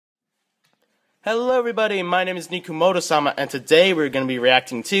Hello everybody, my name is Nikumoto-sama, and today we're going to be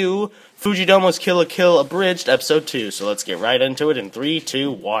reacting to Fujidomo's Kill la Kill Abridged Episode 2, so let's get right into it in 3,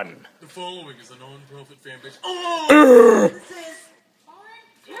 2, 1. The following is a non-profit fan page. Oh! This is...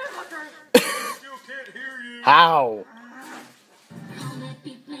 I still can't hear you! How?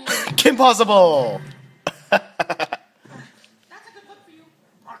 Impossible! That's a good look for you.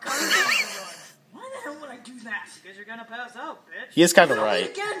 Why the hell would I do that? Because you're gonna pass out, bitch. He is kind of right.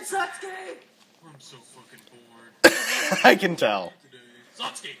 Again, Satsuki! I'm so fucking bored. I can tell.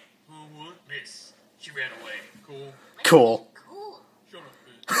 Satsuki! Oh, what? Miss. She ran away. Cool. Cool. Cool. Shut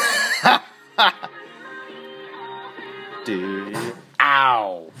up, bitch. Dude.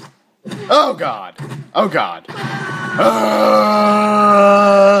 Ow. Oh god. Oh god. If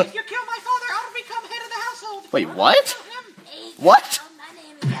you kill my father, I'll become head of the household. Wait, what? Hey, What? my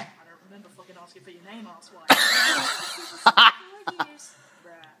name is... I don't remember fucking asking for your name, asswipe.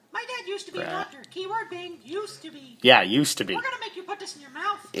 My dad used to be a doctor. Keyword being used to be. Yeah, used to be. We're gonna make you put this in your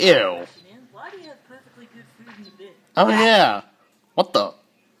mouth. Ew. Why do you have perfectly good food in the bin? Oh yeah. What the?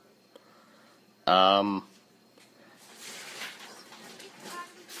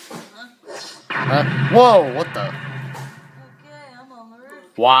 Whoa, what the? Okay, I'm on the roof.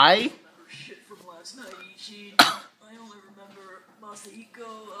 Why? Shit from last night, Ichi. I only remember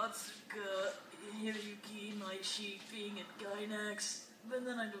Masahiko, Atsuka, Hiroyuki, Naishi being at Gainax, but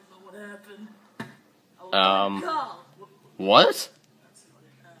then I don't know what happened. What?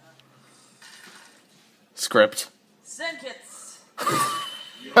 Script. Senkits.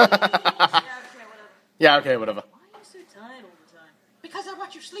 Yeah, okay, whatever. Why are you so tired all the time? Because I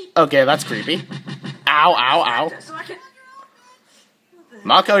watch you sleep. Okay, that's creepy. Ow, ow, ow. So I can...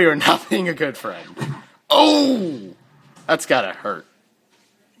 Mako, you're not being a good friend. Oh! That's gotta hurt.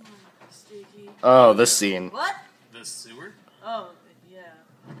 Sticky. Oh, this scene. What? The sewer? Oh, yeah.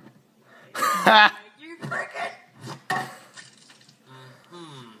 Ha! You freaking...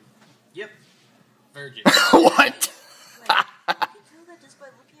 Yep. Virgin. What? Wait, you can tell that just by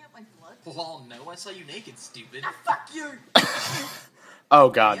looking at my blood? Oh no, I saw you naked, stupid. Ah, fuck you! Oh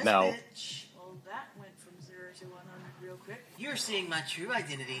god, Yes, no. bitch. Well, that went from 0 to 100 real quick. You're seeing my true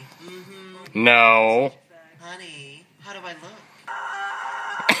identity. Mm-hmm. No. Honey, how do I look?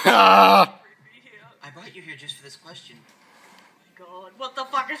 Ah! I brought you here just for this question. God, what the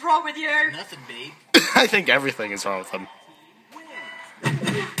fuck is wrong with you? Nothing, babe. I think everything is wrong with him.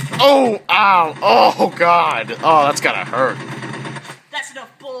 Oh, ow, oh god. Oh, that's gotta hurt. That's enough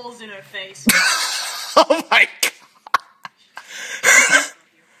balls in her face. Oh my god.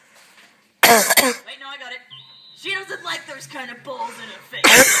 Wait, no, I got it. She doesn't like those kind of balls in her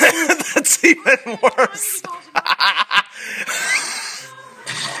face. That's even worse.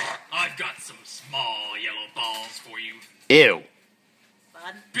 I've got some small yellow balls for you. Ew.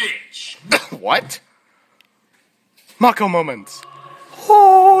 Bud. Bitch. What? Mako moments.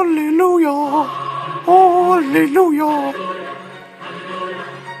 Hallelujah. Hallelujah.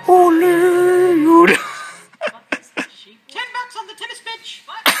 Hallelujah. $10 on the tennis pitch.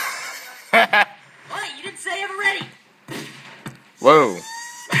 What? What? You didn't say ever ready. Whoa.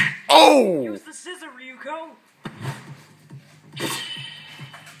 Oh. Use the scissor, Ryuko.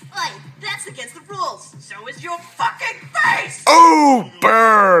 Hey, that's against the rules. So is your fucking face. Oh,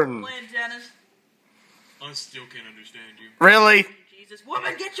 burn. Playing tennis. I still can't understand you. Really? Jesus,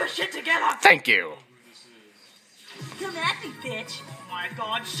 woman, get your shit together. Thank you. Who this is? Come at me, bitch. Oh my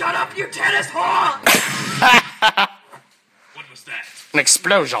god, shut up, you tennis whore. What was that? An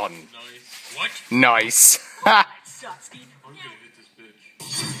explosion. Nice. What? Nice. Satsuki. I'm gonna hit this bitch.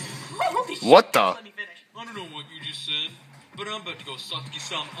 Holy shit. What the? Let me finish. I don't know what you just said, but I'm about to go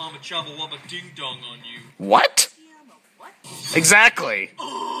Satsuki-sama Amachamba Waba Ding Dong on you. What? What? Exactly.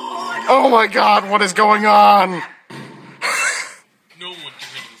 Oh my god, what is going on? No one can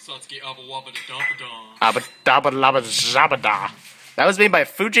handle the Satsuki Abba Waba da Dampa Dong. Abadabadabadabada. That was made by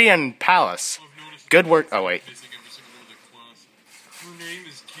Fuji and Palace. I've noticed Good work. Oh, wait. missing every single one of the class. Her name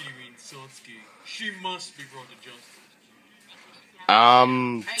is Kirin Satsuki. She must be brought to justice.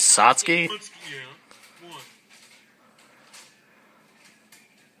 Satsuki? Satsuki, yeah. What?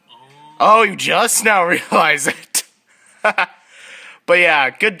 Oh, you just now realize it. But yeah,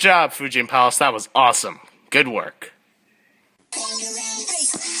 good job, Fuji and Palace. That was awesome. Good work.